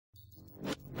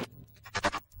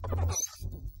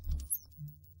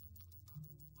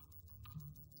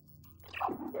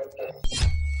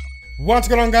What's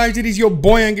going on, guys? It is your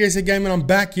boy Angrysagamer, and I'm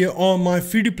back here on my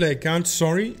free-to-play account.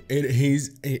 Sorry,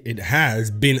 it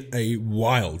has been a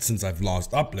while since I've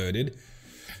last uploaded.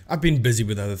 I've been busy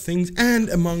with other things, and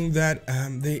among that,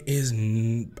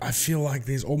 I feel like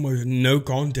there's almost no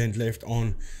content left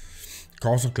on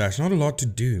Castle Clash. Not a lot to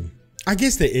do. I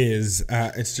guess there is.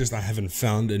 It's just I haven't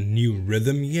found a new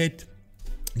rhythm yet,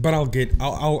 but I'll get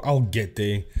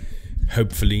there,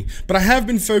 hopefully. But I have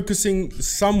been focusing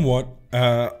somewhat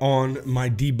on my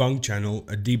debunk channel,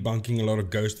 debunking a lot of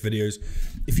ghost videos.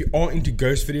 If you are into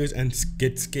ghost videos and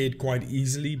get scared quite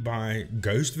easily by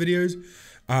ghost videos,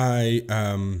 I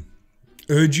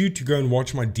urge you to go and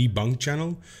watch my debunk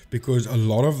channel, because a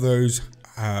lot of those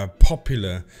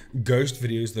popular ghost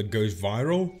videos that goes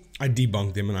viral, I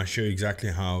debunk them and I show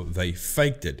exactly how they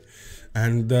faked it.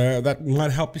 And that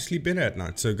might help you sleep better at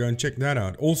night, so go and check that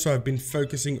out. Also, I've been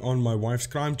focusing on my wife's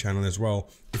crime channel as well.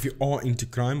 If you are into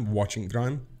crime, watching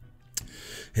crime,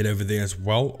 head over there as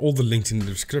well. All the links in the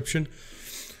description.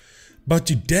 But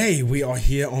today we are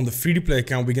here on the free-to-play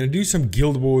account. We're going to do some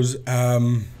Guild Wars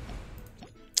to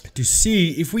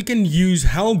see if we can use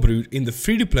Hellbrute in the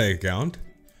free-to-play account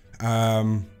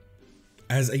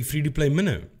as a free-to-play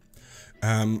Mino.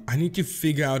 I need to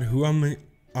figure out who am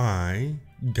I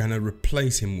gonna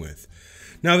replace him with.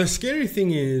 Now the scary thing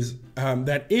is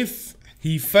that if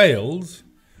he fails,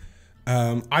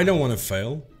 I don't want to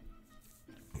fail.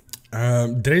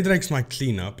 Dredrake's my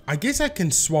cleanup. I guess I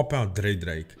can swap out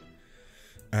Dredrake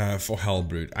for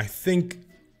Hellbrute. I think,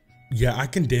 yeah, I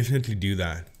can definitely do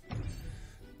that.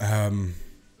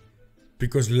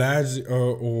 Because Laz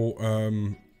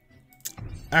or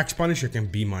Axe Punisher can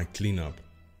be my cleanup.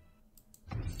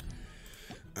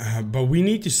 But we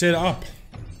need to set up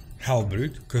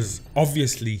Hellbrute, because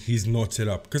obviously he's not set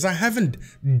up, because I haven't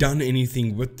done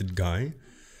anything with the guy,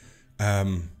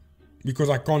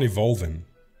 because I can't evolve him.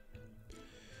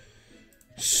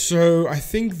 So I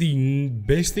think the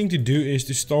best thing to do is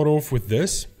to start off with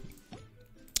this.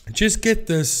 Just get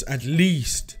this at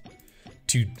least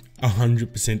to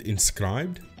 100%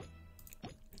 inscribed,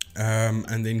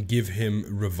 and then give him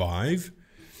revive.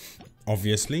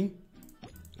 Obviously,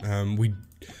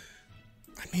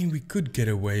 I mean, we could get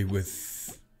away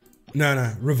with...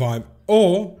 No, revive.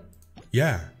 Or,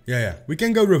 yeah. We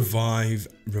can go revive,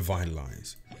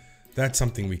 revitalize. That's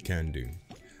something we can do.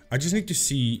 I just need to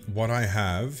see what I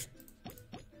have.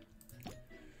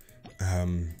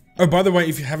 Oh, by the way,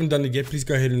 if you haven't done it yet, please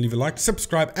go ahead and leave a like,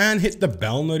 subscribe, and hit the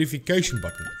bell notification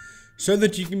button, so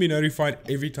that you can be notified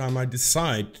every time I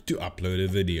decide to upload a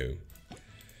video.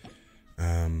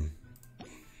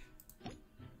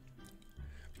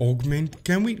 Augment,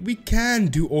 we can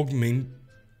do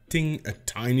augmenting a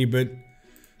tiny bit,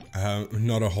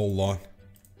 not a whole lot.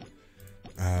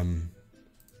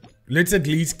 Let's at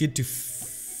least get to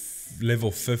level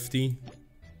 50.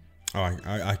 Oh,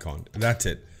 I can't. That's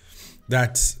it.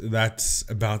 That's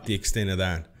about the extent of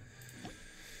that.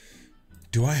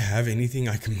 Do I have anything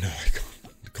I can? No,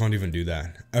 I can't even do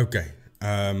that. Okay.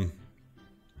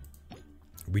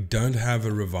 We don't have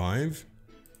a revive.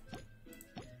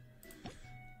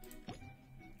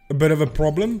 A bit of a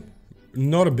problem,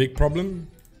 not a big problem,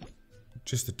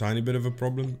 just a tiny bit of a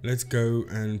problem. Let's go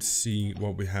and see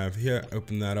what we have here.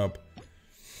 Open that up.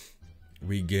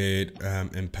 We get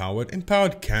empowered.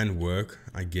 Empowered can work,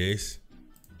 I guess.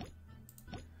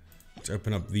 Let's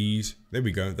open up these. There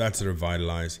we go. That's a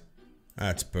revitalize.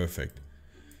 That's perfect.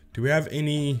 Do we have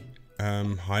any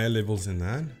higher levels than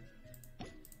that?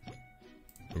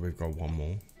 Oh, we've got one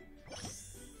more.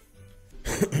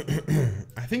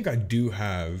 I think I do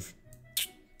have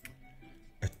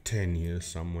a 10 here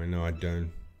somewhere. No, I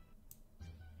don't.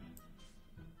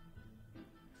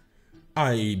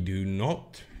 I do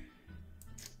not.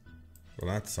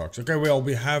 Well, that sucks. Okay, well,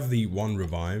 we have the one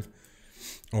revive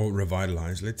or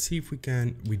revitalize. Let's see if we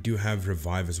can. We do have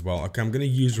revive as well. Okay, I'm going to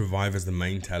use revive as the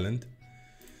main talent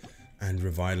and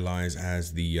revitalize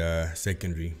as the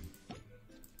secondary.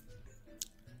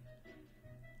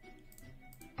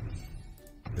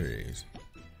 There it is.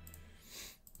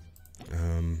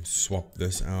 Swap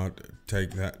this out.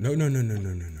 Take that. No.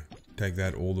 Take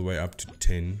that all the way up to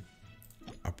 10.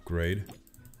 Upgrade.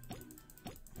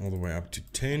 All the way up to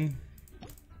 10.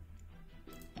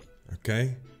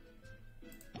 Okay.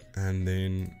 And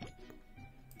then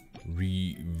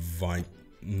revite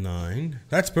 9.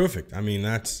 That's perfect. I mean,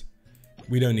 that's...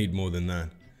 We don't need more than that.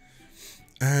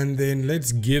 And then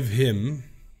let's give him...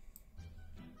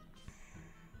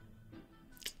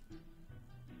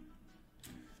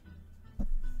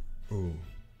 Oh,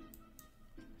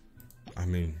 I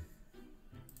mean,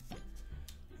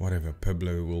 whatever,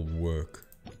 Pueblo will work.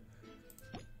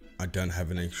 I don't have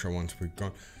an extra once we've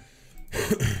got...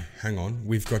 Hang on.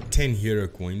 We've got 10 hero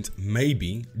coins.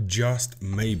 Maybe, just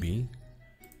maybe,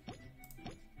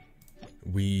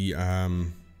 we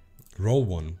roll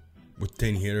one with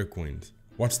 10 hero coins.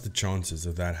 What's the chances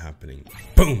of that happening?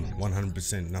 Boom!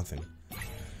 100% nothing.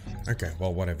 Okay,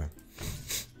 well, whatever.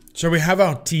 So we have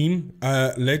our team.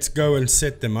 Let's go and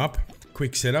set them up.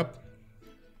 Quick setup.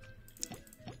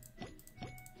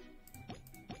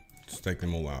 Let's take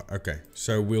them all out. Okay,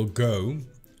 so we'll go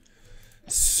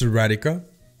Seradica,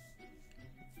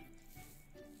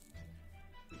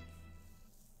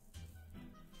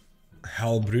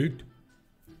 Halbrute,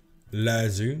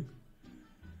 Lazu,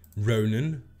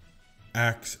 Ronan,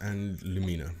 Axe, and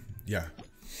Lumina. Yeah.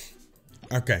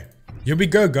 Okay. Here we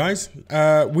go, guys.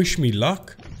 Wish me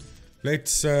luck.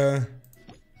 Let's... Crown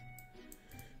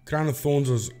of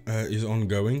Thorns is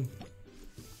ongoing.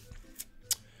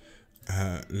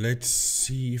 Let's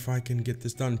see if I can get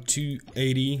this done.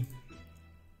 280.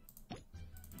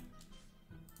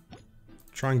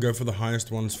 Try and go for the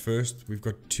highest ones first. We've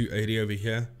got 280 over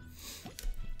here.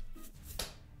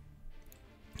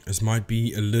 This might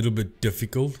be a little bit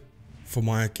difficult for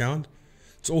my account.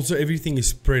 It's also everything is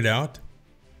spread out.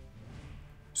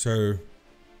 So,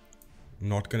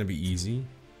 not going to be easy.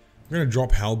 I'm going to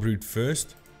drop Halbrute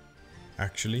first.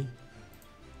 Actually.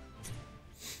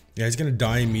 Yeah, he's going to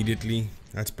die immediately.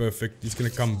 That's perfect. He's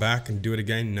going to come back and do it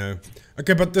again. No.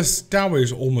 Okay, but this tower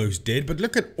is almost dead. But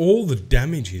look at all the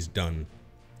damage he's done.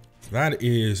 That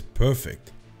is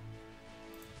perfect.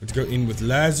 Let's go in with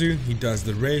Lazu. He does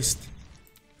the rest.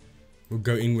 We'll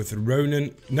go in with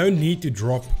Ronan. No need to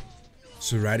drop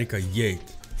Seradica yet.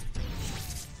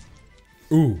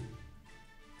 Ooh.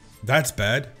 That's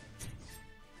bad.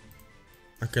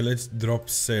 Okay, let's drop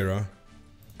Sarah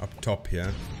up top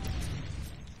here.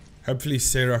 Hopefully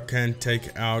Sarah can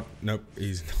take out... Nope,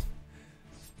 he's...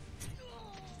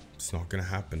 It's not gonna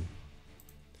happen.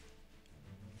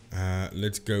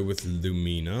 Let's go with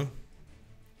Lumina.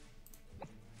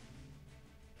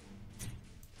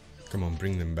 Come on,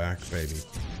 bring them back, baby.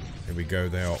 There we go,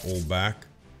 they are all back.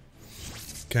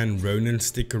 Can Ronan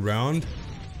stick around?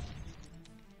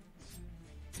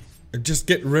 Just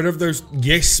get rid of those...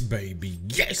 Yes, baby,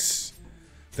 yes!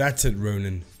 That's it,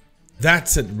 Ronan.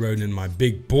 That's it, Ronan, my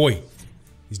big boy.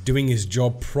 He's doing his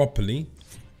job properly.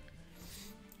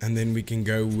 And then we can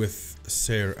go with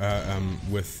Sarah,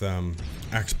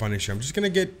 Axe Punisher. I'm just gonna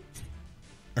get...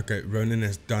 Okay, Ronan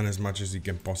has done as much as he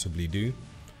can possibly do.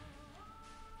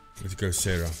 Let's go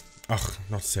Sarah. Ugh,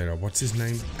 not Sarah. What's his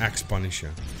name? Axe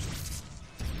Punisher.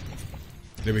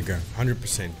 There we go.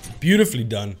 100%. Beautifully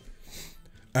done.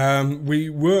 We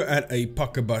were at a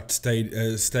pucker butt stage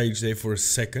there for a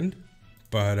second.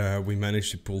 But we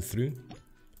managed to pull through.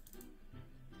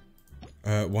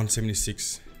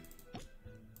 176.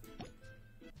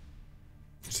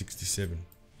 67.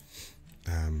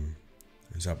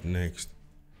 Is up next.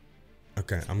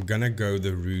 Okay, I'm gonna go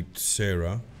the route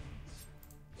Sarah.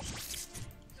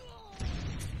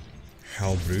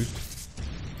 Halbrute.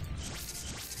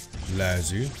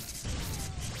 Lazu.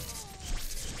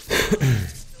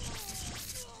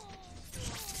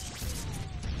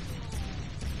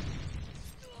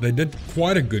 They did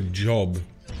quite a good job.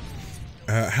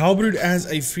 Halbrute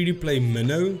as a free-to-play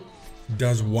Mino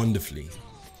does wonderfully.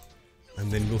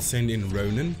 And then we'll send in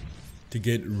Ronan to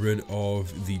get rid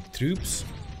of the troops.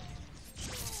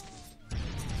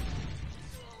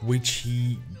 Which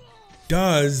he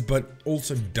does, but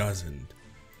also doesn't.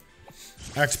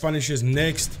 Axe Punisher's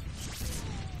next.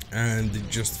 And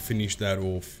just finish that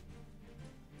off.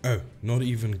 Oh, not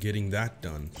even getting that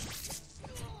done.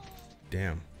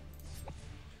 Damn.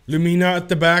 Lumina at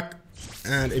the back.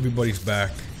 And everybody's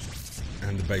back.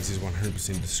 And the base is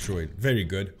 100% destroyed. Very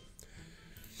good.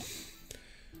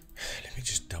 Let me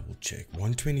just double check.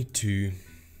 122.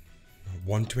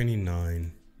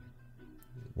 129.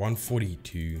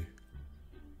 142.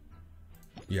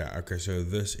 Yeah, okay, so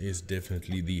this is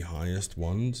definitely the highest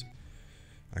ones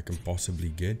I can possibly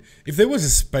get. If there was a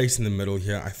space in the middle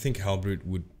here, I think Halbrute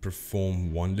would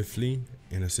perform wonderfully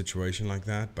in a situation like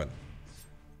that, but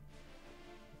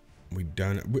we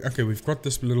don't. Okay, we've got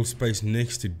this little space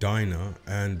next to Dinah,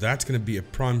 and that's going to be a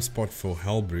prime spot for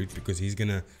Halbrute because he's going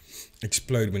to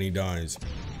explode when he dies.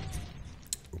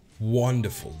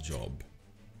 Wonderful job.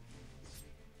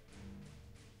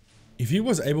 If he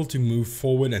was able to move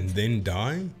forward and then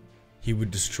die, he would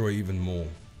destroy even more.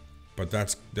 But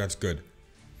that's good.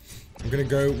 I'm gonna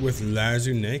go with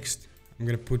Lazu next. I'm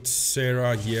gonna put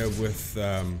Sarah here with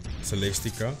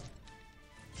Celestica.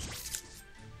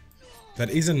 That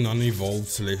is a non-evolved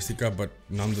Celestica, but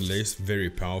nonetheless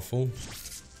very powerful.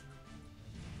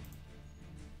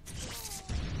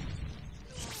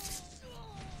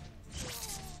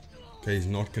 Okay, he's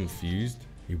not confused.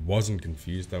 He wasn't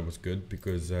confused. That was good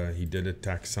because he did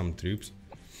attack some troops.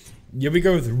 Here we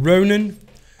go with Ronan.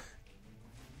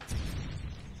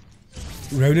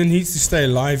 Ronan needs to stay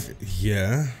alive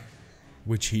here,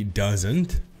 which he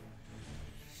doesn't.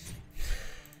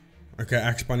 Okay,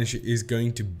 Axe Punisher is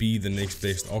going to be the next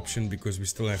best option because we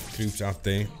still have troops out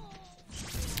there.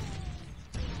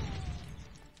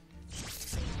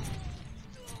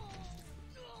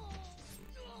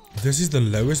 This is the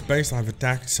lowest base I've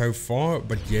attacked so far,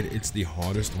 but yet it's the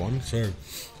hardest one. So,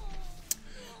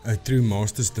 True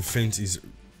Master's defense is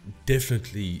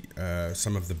definitely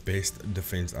some of the best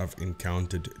defense I've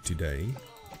encountered today.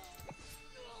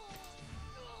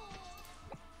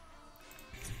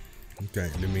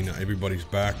 Okay, Mino, everybody's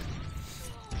back.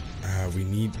 We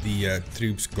need the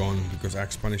troops gone because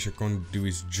Axe Punisher can't do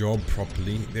his job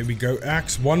properly. There we go,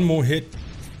 Axe, one more hit.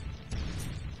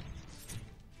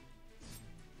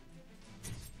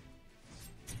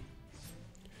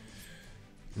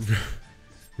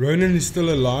 Ronan is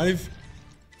still alive.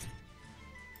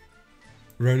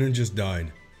 Ronan just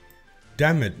died.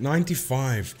 Damn it,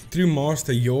 95. True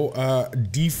Master, your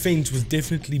defense was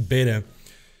definitely better.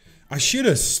 I should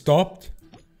have stopped.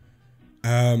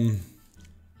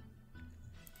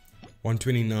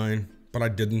 129, but I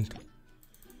didn't.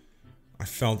 I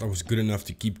felt I was good enough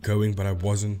to keep going, but I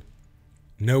wasn't.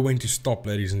 Know when to stop,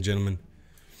 ladies and gentlemen.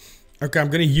 Okay,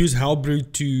 I'm going to use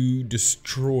Hellbrute to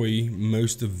destroy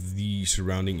most of the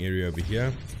surrounding area over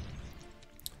here.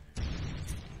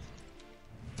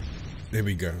 There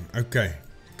we go. Okay,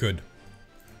 good.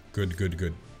 Good, good,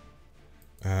 good.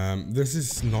 This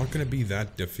is not going to be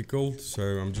that difficult, so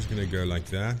I'm just going to go like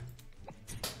that.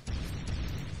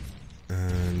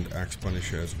 And Axe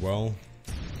Punisher as well.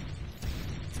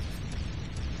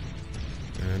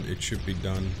 And it should be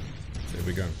done. There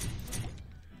we go.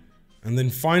 And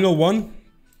then final one.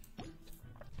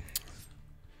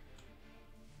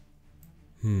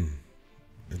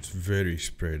 It's very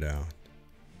spread out.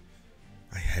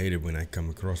 I hate it when I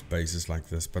come across bases like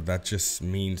this, but that just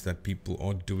means that people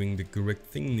are doing the correct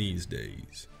thing these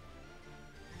days.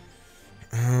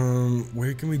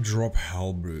 Where can we drop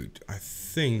Hellbrute? I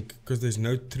think, because there's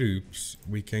no troops,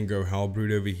 we can go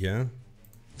Hellbrute over here.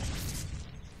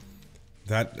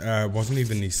 That wasn't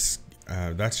even his...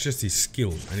 that's just his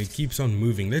skill, and he keeps on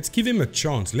moving. Let's give him a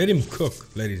chance. Let him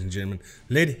cook, ladies and gentlemen.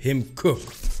 Let him cook.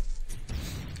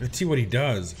 Let's see what he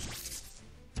does.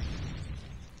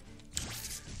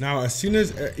 Now, as soon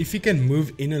as... if he can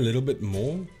move in a little bit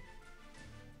more...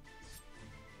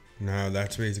 Now,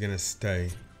 that's where he's going to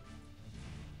stay.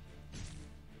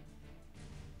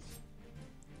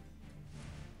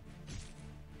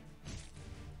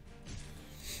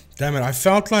 Damn it, I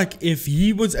felt like if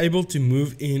he was able to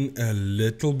move in a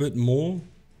little bit more.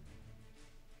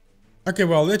 Okay,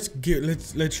 well, let's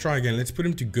try again. Let's put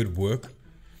him to good work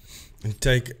and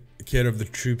take care of the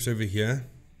troops over here.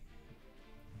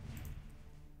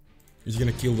 He's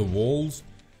gonna kill the walls.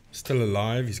 Still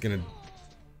alive. He's gonna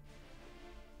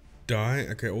die.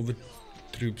 Okay, all the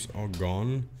troops are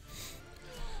gone.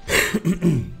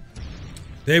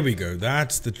 There we go.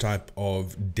 That's the type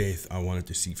of death I wanted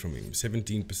to see from him.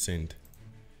 17%.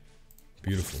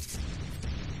 Beautiful.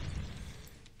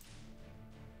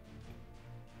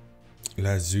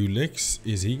 Lazulix.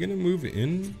 Is he going to move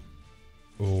in?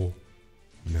 Oh,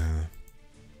 nah.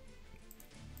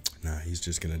 Nah, he's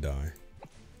just going to die.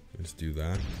 Let's do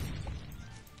that.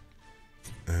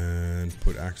 And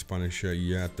put Axe Punisher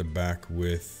at the back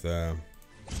with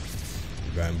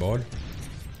Vanbard.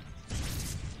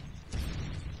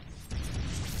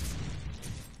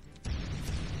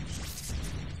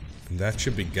 And that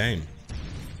should be game.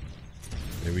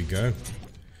 There we go.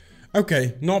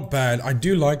 Okay, not bad. I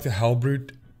do like the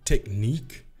Hellbrute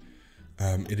technique.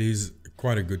 It is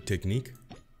quite a good technique.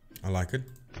 I like it.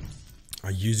 I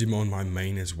use him on my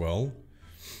main as well.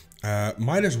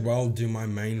 Might as well do my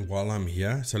main while I'm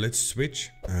here. So let's switch.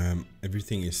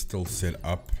 Everything is still set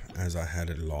up as I had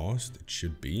it last. It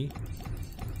should be.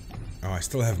 Oh, I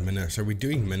still have Mino. So we're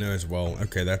doing Mino as well.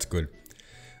 Okay, that's good.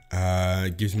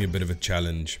 It gives me a bit of a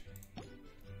challenge.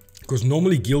 Because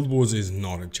normally Guild Wars is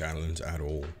not a challenge at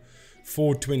all.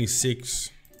 426,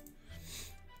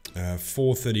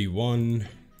 431,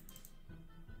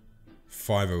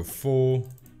 504,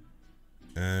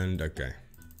 and okay.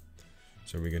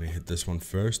 So we're gonna hit this one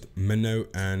first. Mino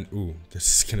and ooh,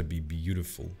 this is gonna be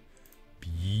beautiful.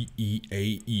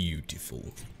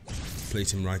 Beautiful.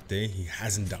 Place him right there. He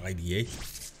hasn't died yet.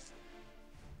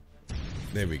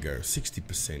 There we go.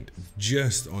 60%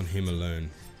 just on him alone.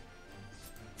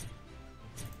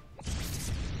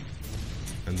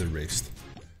 And the rest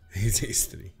is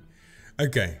history.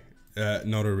 Okay,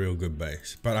 not a real good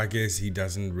base. But I guess he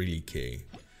doesn't really care.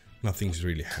 Nothing's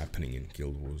really happening in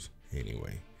Guild Wars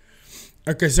anyway.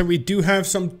 Okay, so we do have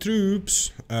some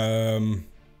troops.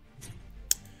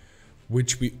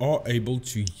 Which we are able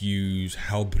to use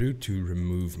Hellbrute to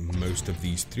remove most of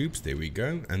these troops. There we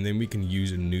go. And then we can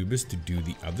use Anubis to do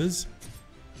the others.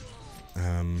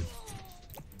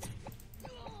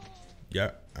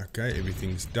 Yeah, okay,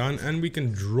 everything's done. And we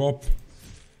can drop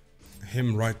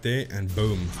him right there and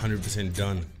boom, 100%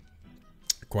 done.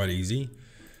 Quite easy.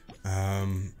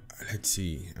 Let's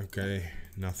see. Okay,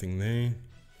 nothing there.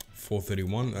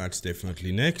 431, that's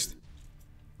definitely next.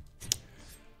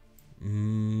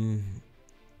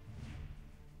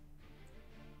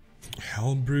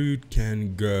 Hellbrute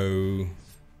can go,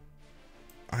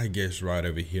 I guess, right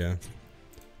over here.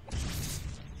 He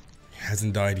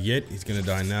hasn't died yet. He's gonna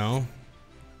die now.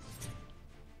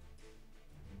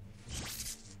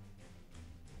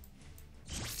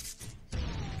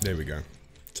 There we go.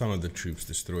 Some of the troops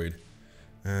destroyed.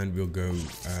 And we'll go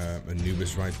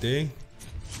Anubis right there.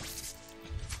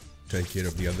 Take care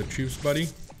of the other troops, buddy.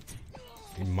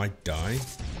 He might die.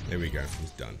 There we go. He's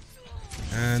done.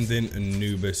 And then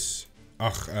Anubis.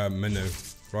 Mino.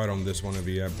 Right on this one over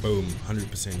here. Boom.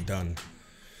 100% done.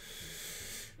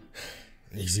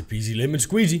 Easy peasy lemon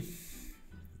squeezy.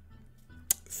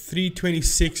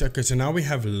 326. Okay, so now we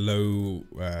have low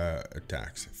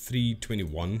attacks.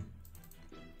 321.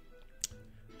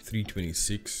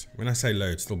 326. When I say low,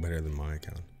 it's still better than my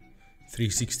account.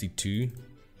 362.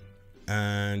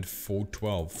 And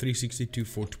 412. 362,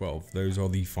 412. Those are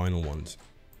the final ones.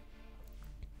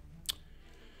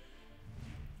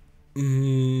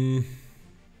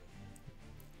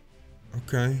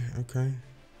 Okay.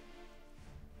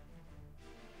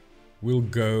 We'll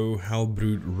go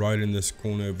Hellbrute right in this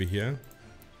corner over here.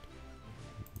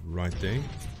 Right there.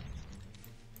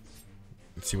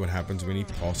 Let's see what happens when he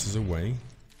passes away.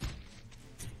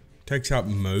 Takes out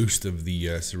most of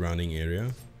the surrounding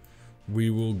area. We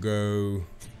will go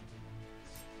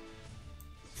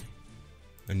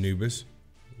Anubis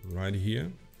right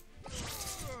here.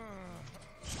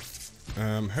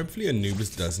 Hopefully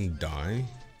Anubis doesn't die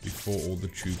before all the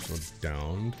troops are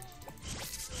downed.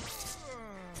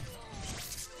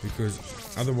 Because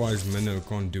otherwise Mino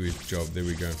can't do his job. There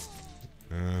we go.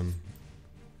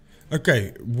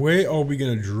 Okay, where are we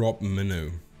going to drop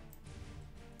Mino?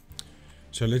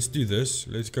 So let's do this.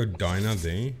 Let's go Dinah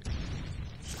there.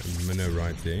 And Mino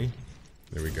right there.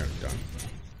 There we go, done.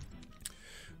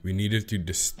 We needed to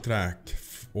distract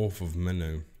off of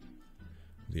Mino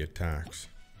the attacks.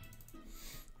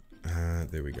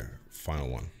 There we go. Final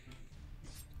one.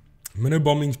 Mino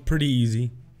bombing's pretty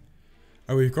easy.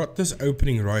 Oh, we've got this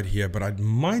opening right here, but I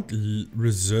might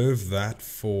reserve that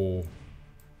for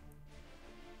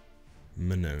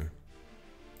Mino.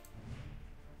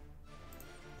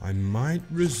 I might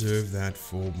reserve that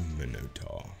for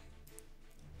Minotaur.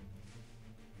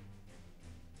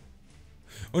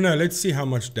 Oh no, let's see how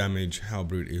much damage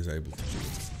Hellbrute is able to do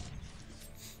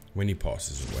when he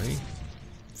passes away.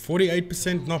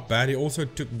 48%, not bad. He also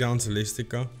took down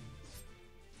Celestica.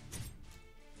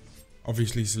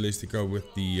 Obviously Celestica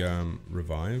with the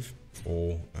revive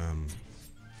or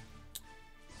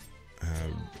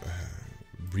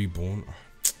reborn. Oh,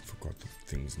 forgot the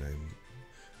thing's name.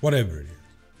 Whatever it is,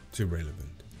 it's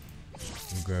irrelevant.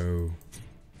 We'll go.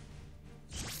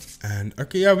 And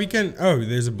okay, yeah, we can. Oh,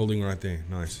 there's a building right there.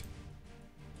 Nice.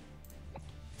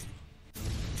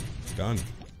 Done.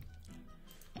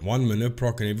 1 minute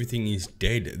proc and everything is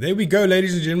dead. There we go,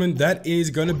 ladies and gentlemen. That is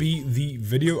going to be the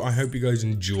video. I hope you guys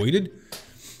enjoyed it.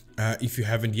 If you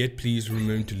haven't yet, please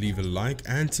remember to leave a like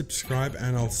and subscribe.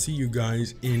 And I'll see you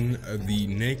guys in the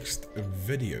next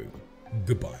video.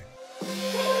 Goodbye.